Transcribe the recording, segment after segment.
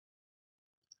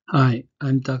Hi,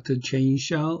 I'm Dr.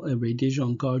 Shiau, a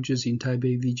radiation oncologist in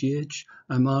Taipei VGH.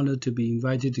 I'm honored to be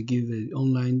invited to give an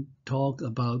online talk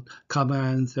about carbon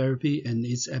ion therapy and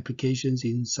its applications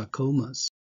in sarcomas.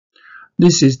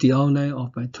 This is the outline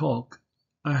of my talk.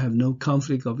 I have no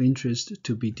conflict of interest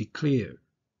to be declared.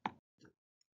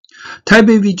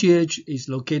 Taipei VGH is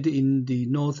located in the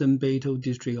northern Beitou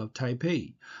district of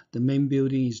Taipei. The main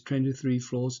building is 23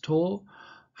 floors tall.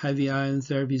 Heavy Ion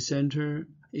Therapy Center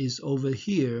is over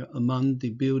here among the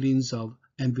buildings of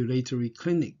ambulatory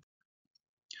clinic.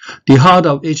 The heart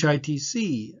of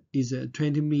HITC is a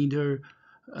 20-meter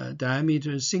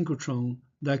diameter synchrotron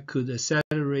that could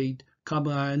accelerate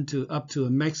carbon ion to up to a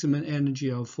maximum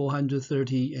energy of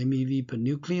 430 MeV per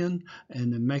nucleon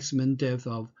and a maximum depth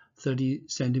of 30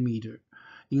 centimeters.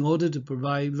 In order to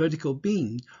provide vertical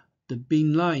beam, the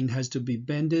beam line has to be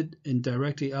bended and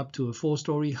directly up to a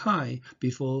 4-story high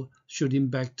before shooting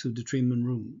back to the treatment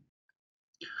room.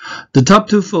 The top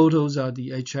two photos are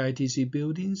the HITC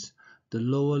buildings. The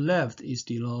lower left is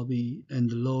the lobby and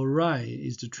the lower right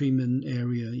is the treatment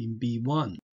area in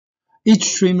B1.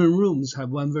 Each treatment rooms have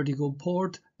one vertical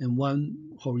port and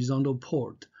one horizontal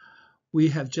port. We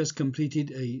have just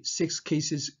completed a 6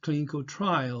 cases clinical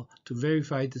trial to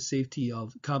verify the safety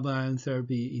of carbon ion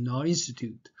therapy in our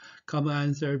institute. Carbon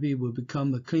ion therapy will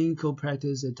become a clinical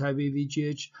practice at Taipei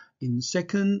VGH in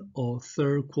second or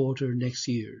third quarter next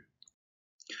year.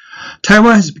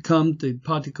 Taiwan has become the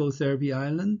particle therapy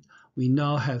island. We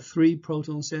now have 3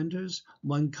 proton centers,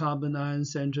 1 carbon ion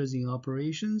centers in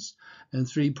operations, and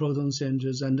 3 proton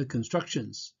centers under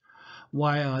constructions.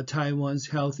 Why are Taiwan's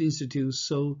health institutes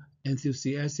so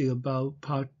enthusiastic about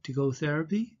particle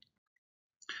therapy?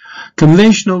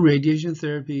 Conventional radiation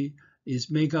therapy is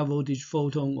megavoltage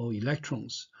photon or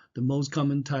electrons. The most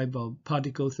common type of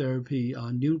particle therapy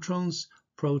are neutrons,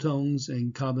 protons,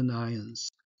 and carbon ions.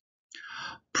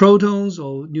 Protons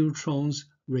or neutrons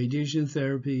radiation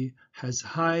therapy has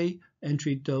high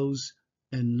entry dose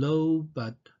and low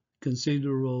but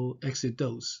considerable exit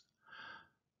dose.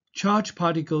 Charged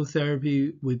particle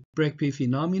therapy with break-peak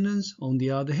phenomenon, on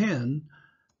the other hand,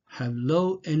 have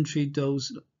low entry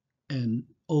dose and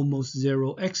almost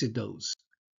zero exit dose.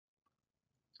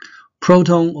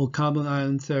 Proton or carbon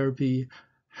ion therapy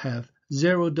have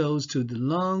zero dose to the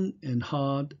lung and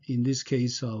heart, in this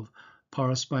case of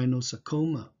paraspinal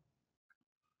sarcoma.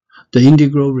 The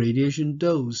integral radiation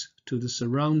dose to the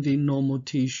surrounding normal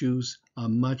tissues are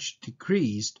much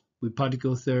decreased with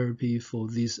particle therapy for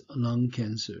this lung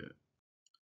cancer.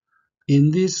 In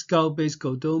this skull-based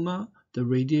chordoma, the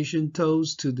radiation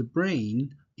dose to the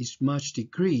brain is much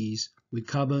decreased with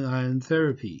carbon ion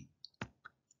therapy.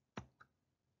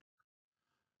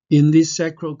 In this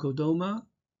sacral chordoma,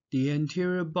 the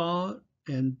anterior bar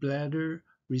and bladder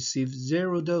receive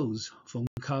zero dose from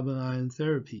carbon ion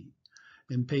therapy,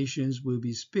 and patients will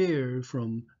be spared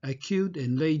from acute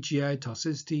and late GI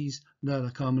toxicities that are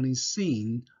commonly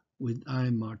seen with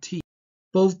IMRT.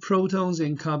 Both protons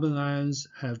and carbon ions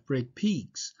have break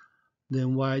peaks.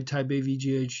 Then why Taipei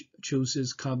VGH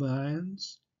chooses carbon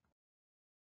ions?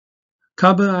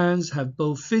 Carbon ions have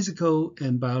both physical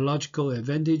and biological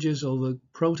advantages over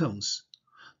protons.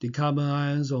 The carbon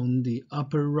ions on the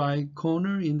upper right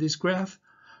corner in this graph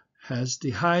has the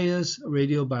highest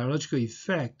radiobiological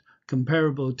effect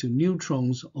comparable to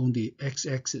neutrons on the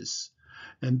x-axis,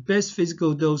 and best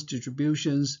physical dose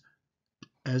distributions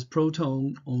as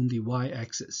proton on the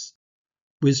y-axis.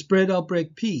 With spread out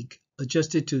break peak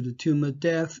adjusted to the tumor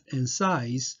depth and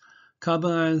size,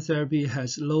 carbon ion therapy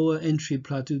has lower entry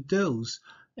plateau dose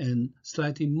and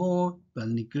slightly more but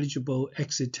negligible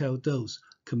exit tail dose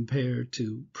compared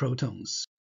to protons.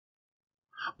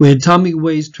 With atomic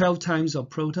weights 12 times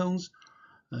of protons,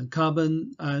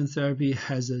 carbon ion therapy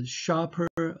has a sharper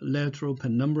lateral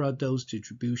penumbra dose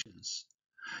distributions.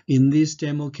 In this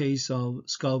demo case of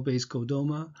skull-based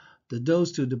chordoma, the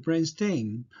dose to the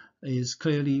brainstem is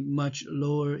clearly much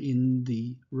lower in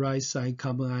the right side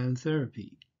carbon ion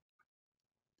therapy.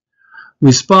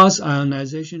 With sparse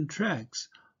ionization tracks,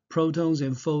 protons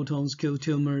and photons kill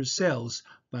tumor cells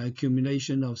by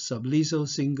accumulation of sublethal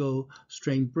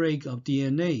single-strand break of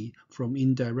DNA from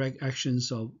indirect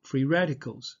actions of free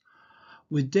radicals.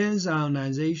 With dense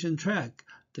ionization track,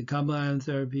 the carbon ion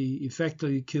therapy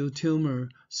effectively kills tumor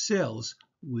cells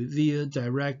via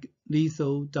direct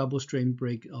lethal double-strand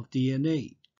break of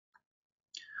DNA.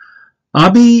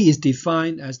 RBE is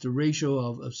defined as the ratio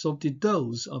of absorptive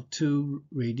dose of 2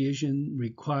 radiation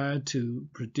required to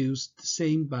produce the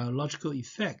same biological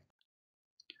effect.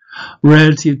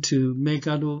 Relative to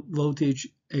megavoltage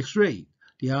X-ray,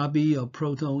 the RBE of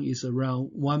proton is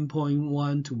around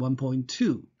 1.1 to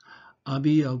 1.2.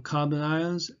 RB of carbon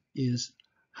ions is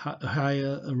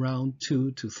higher, around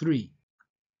 2 to 3.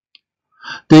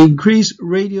 The increased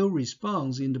radial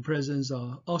response in the presence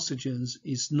of oxygens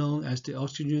is known as the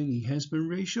oxygen enhancement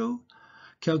ratio,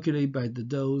 calculated by the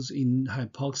dose in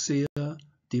hypoxia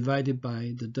divided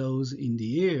by the dose in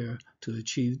the air to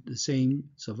achieve the same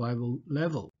survival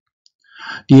level.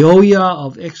 The OER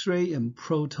of X-ray and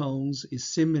protons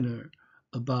is similar,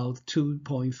 about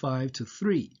 2.5 to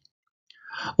 3.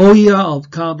 OER of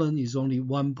carbon is only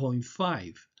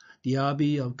 1.5. The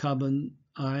RB of carbon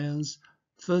ions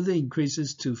further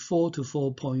increases to 4 to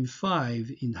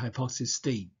 4.5 in hypoxic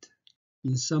state.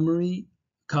 In summary,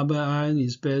 carbon ion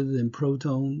is better than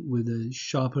proton with a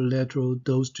sharper lateral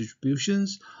dose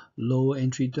distributions, lower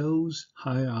entry dose,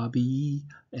 higher RBE,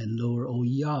 and lower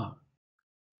OER.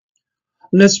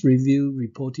 Let's review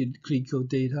reported clinical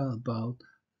data about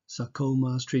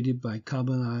sarcomas treated by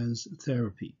carbon ions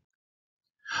therapy.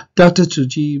 Dr.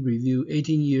 Tsuji reviewed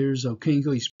 18 years of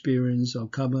clinical experience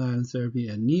of carbon ion therapy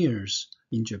at NIRS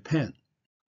in Japan.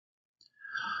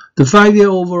 The 5-year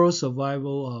overall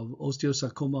survival of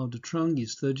osteosarcoma of the trunk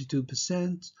is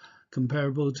 32%,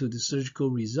 comparable to the surgical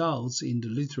results in the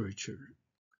literature.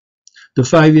 The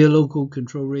 5-year local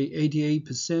control rate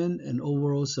 88% and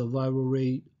overall survival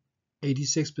rate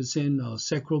 86% of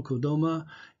sacral chordoma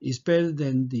is better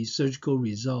than the surgical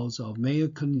results of Mayo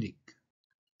Clinic.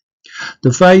 The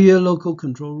 5-year local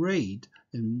control rate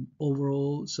and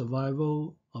overall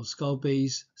survival of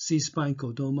skull-base C-spine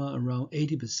chordoma, around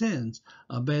 80%,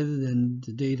 are better than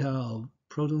the data of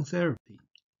proton therapy.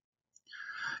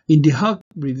 In the HUC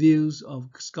reviews of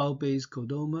skull-base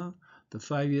chordoma, the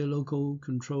 5-year local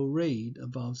control rate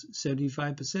about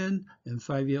 75% and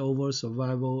 5-year overall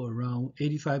survival around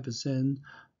 85%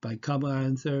 by carbon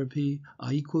ion therapy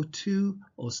are equal to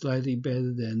or slightly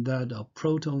better than that of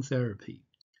proton therapy.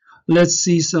 Let's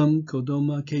see some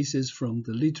chordoma cases from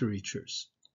the literatures.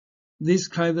 This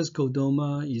kyphus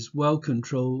chordoma is well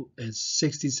controlled at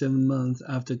 67 months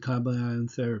after carbon ion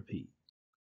therapy.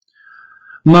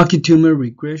 Marked tumor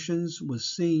regressions were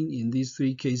seen in these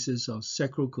 3 cases of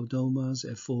sacral chordomas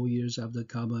at 4 years after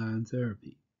carbon ion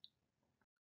therapy.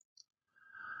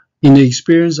 In the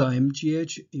experience of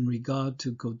MGH in regard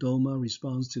to chordoma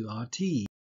response to RT,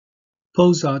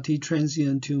 post-RT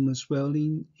transient tumor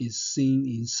swelling is seen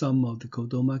in some of the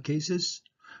chordoma cases.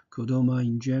 Chordoma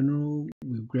in general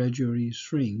will gradually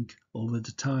shrink over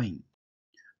the time.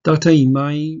 Dr.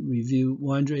 Imai reviewed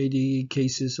 188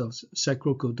 cases of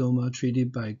sacral chordoma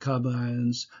treated by carbon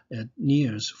ions at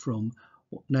NIRS from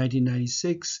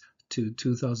 1996 to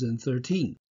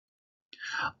 2013.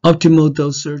 Optimal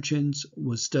dose searchings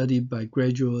were studied by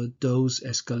gradual dose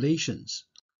escalations.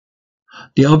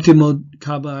 The optimal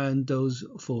carbon ion dose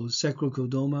for sacral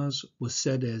chordomas was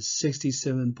set at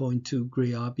 67.2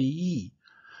 gray RBE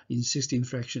in 16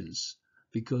 fractions,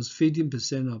 because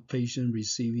 15% of patients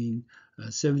receiving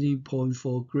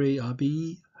 70.4 gray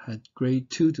RBE had grade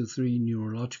 2 to 3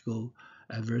 neurological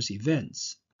adverse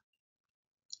events.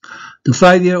 The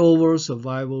 5-year overall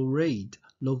survival rate,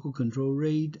 local control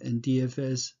rate, and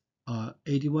DFS are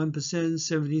 81%,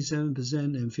 77%,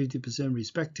 and 50%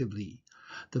 respectively.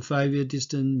 The 5-year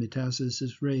distant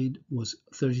metastasis rate was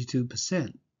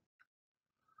 32%.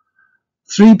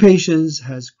 3 patients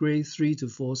had grade 3 to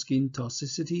 4 skin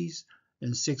toxicities,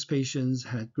 and 6 patients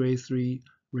had grade 3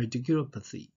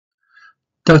 radiculopathy.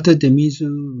 Dr.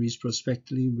 Demizu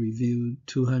retrospectively reviewed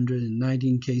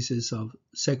 219 cases of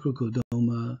sacral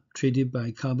chordoma treated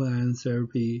by carbon ion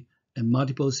therapy at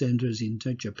multiple centers in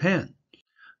Japan.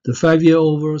 The 5-year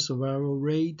overall survival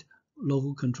rate,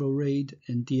 local control rate,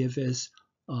 and DFS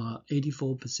are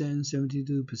 84%,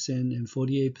 72%, and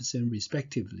 48%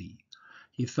 respectively.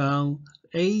 He found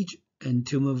age and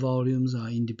tumor volumes are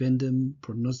independent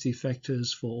prognostic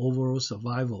factors for overall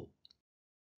survival.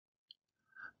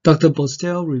 Dr.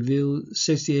 Bostel reviewed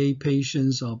 68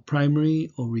 patients of primary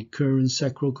or recurrent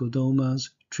sacral chordomas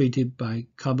treated by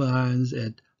carbon ions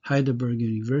at Heidelberg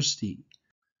University.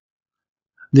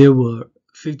 There were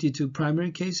 52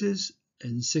 primary cases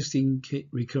and 16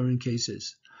 recurrent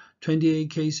cases. 28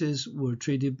 cases were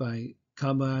treated by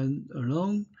carbon ion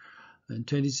alone, and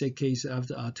 26 cases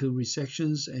after R2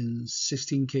 resections, and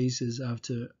 16 cases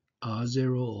after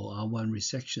R0 or R1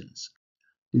 resections.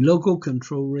 The local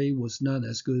control rate was not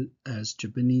as good as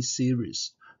Japanese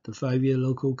series. The 5-year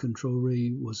local control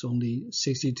rate was only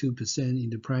 62% in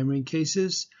the primary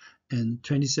cases and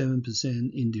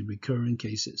 27% in the recurrent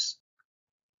cases.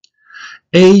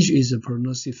 Age is a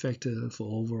prognostic factor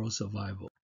for overall survival.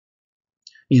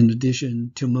 In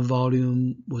addition, tumor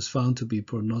volume was found to be a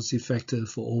prognostic factor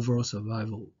for overall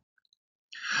survival.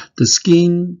 The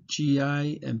skin,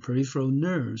 GI, and peripheral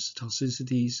nerves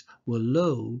toxicities were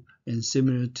low and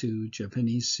similar to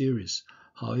Japanese series.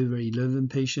 However, 11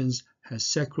 patients had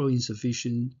sacral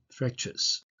insufficient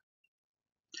fractures.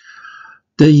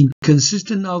 The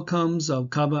inconsistent outcomes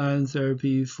of carbon ion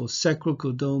therapy for sacral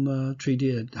chordoma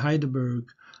treated at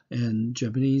Heidelberg and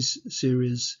Japanese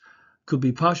series could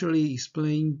be partially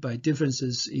explained by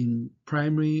differences in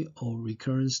primary or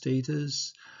recurrent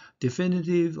status,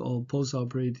 definitive or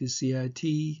postoperative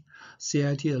CIT,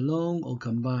 CIT alone or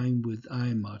combined with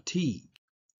IMRT.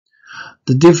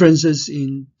 The differences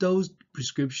in dose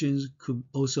prescriptions could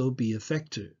also be a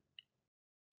factor.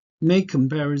 Make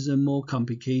comparison more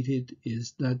complicated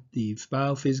is that the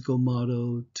biophysical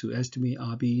model to estimate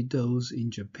RB dose in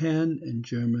Japan and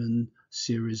German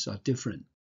series are different.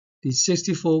 The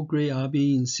 64-grade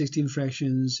RB in 16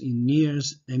 fractions in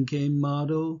NIRS MKM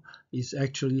model is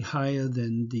actually higher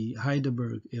than the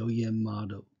Heidelberg LEM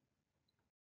model.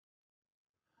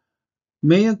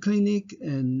 Mayo Clinic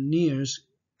and NIRS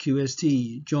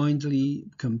QST jointly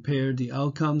compared the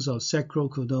outcomes of sacral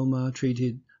chordoma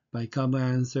treated by carbon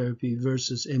ion therapy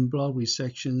versus en bloc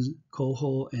resection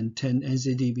cohort and 10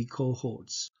 NZDB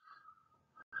cohorts.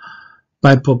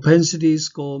 By propensity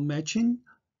score matching,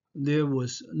 there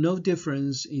was no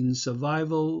difference in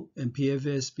survival and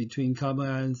PFS between carbon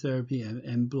ion therapy and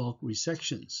en bloc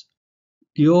resections.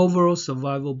 The overall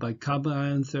survival by carbon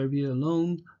ion therapy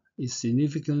alone is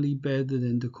significantly better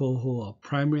than the cohort of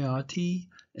primary RT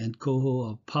and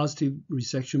cohort of positive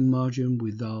resection margin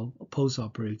without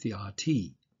postoperative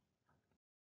RT.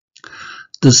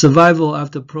 The survival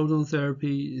after proton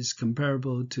therapy is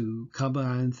comparable to carbon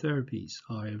ion therapies,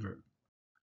 however.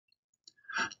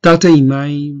 Dr.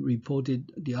 Imai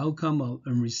reported the outcome of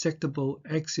unresectable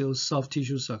axial soft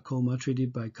tissue sarcoma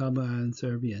treated by carbon ion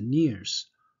therapy at NIRS.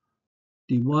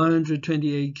 The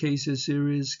 128 cases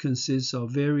series consists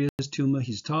of various tumor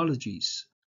histologies.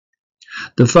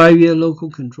 The 5-year local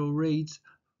control rates,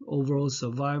 overall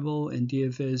survival, and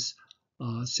DFS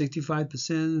are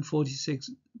 65%,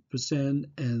 46%,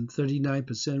 and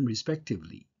 39%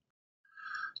 respectively.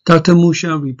 Dr.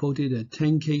 Musha reported a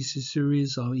 10-case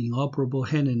series of inoperable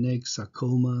head and neck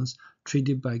sarcomas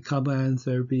treated by carbon ion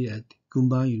therapy at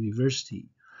Gunma University.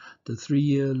 The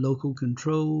 3-year local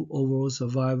control, overall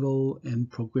survival, and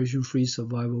progression-free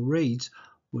survival rates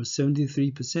were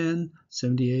 73%,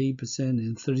 78%,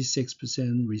 and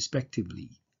 36% respectively.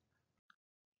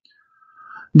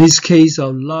 This case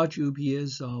of large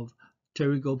UPS of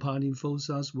pterygopartin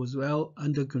fossas was well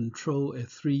under control at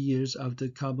 3 years after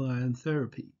carbon ion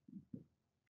therapy.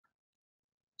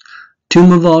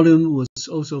 Tumor volume was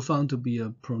also found to be a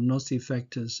prognostic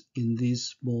factor in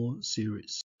this small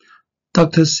series.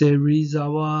 Dr.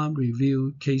 Serizawa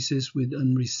reviewed cases with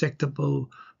unresectable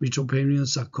retroperitoneal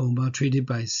sarcoma treated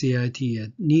by CIT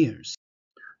at NIRS.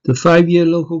 The 5-year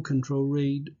local control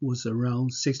rate was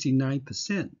around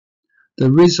 69%.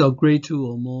 The risk of grade 2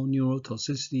 or more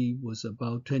neurotoxicity was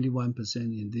about 21%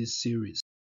 in this series.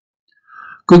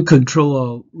 Good control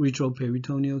of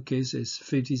retroperitoneal cases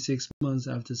 56 months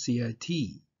after CIT.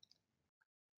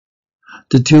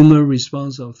 The tumor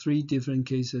response of 3 different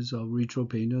cases of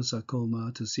retroperitoneal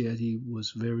sarcoma to CIT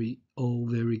was very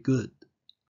good.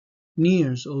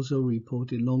 NIRS also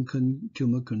reported long-term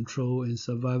tumor control and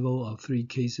survival of 3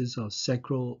 cases of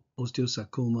sacral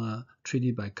osteosarcoma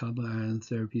treated by carbon ion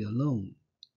therapy alone.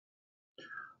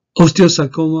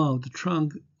 Osteosarcoma of the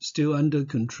trunk still under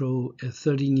control at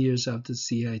 13 years after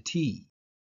CIT.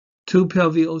 2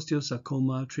 pelvic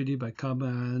osteosarcoma treated by carbon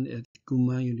ion at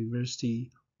Gunma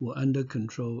University were under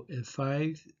control at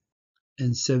 5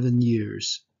 and 7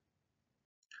 years.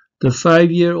 The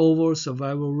 5-year overall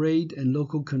survival rate and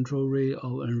local control rate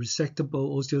of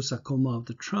unresectable osteosarcoma of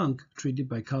the trunk treated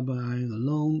by carbon ion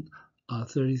alone are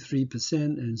 33%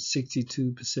 and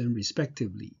 62%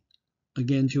 respectively.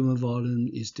 Again, tumor volume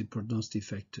is the prognostic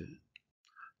factor.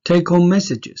 Take-home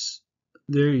messages.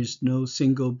 There is no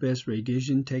single best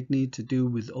radiation technique to deal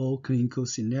with all clinical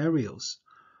scenarios.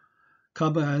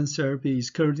 Carbon ion therapy is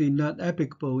currently not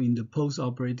applicable in the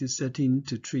post-operative setting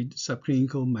to treat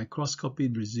subclinical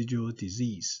microscopic residual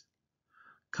disease.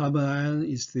 Carbon ion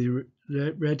is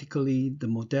theoretically the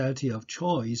modality of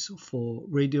choice for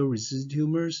radioresistant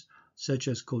tumors such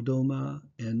as chordoma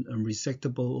and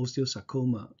unresectable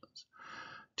osteosarcomas.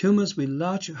 Tumors with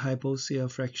large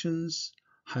hypoxia fractions,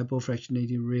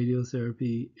 hypofractionated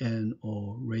radiotherapy,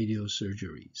 and/or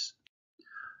radiosurgeries.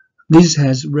 This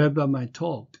has wrapped up my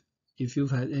talk. If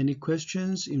you've had any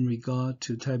questions in regard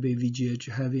to type A VGH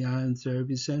heavy ion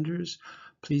therapy centers,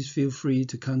 please feel free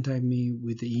to contact me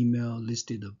with the email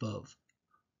listed above.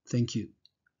 Thank you.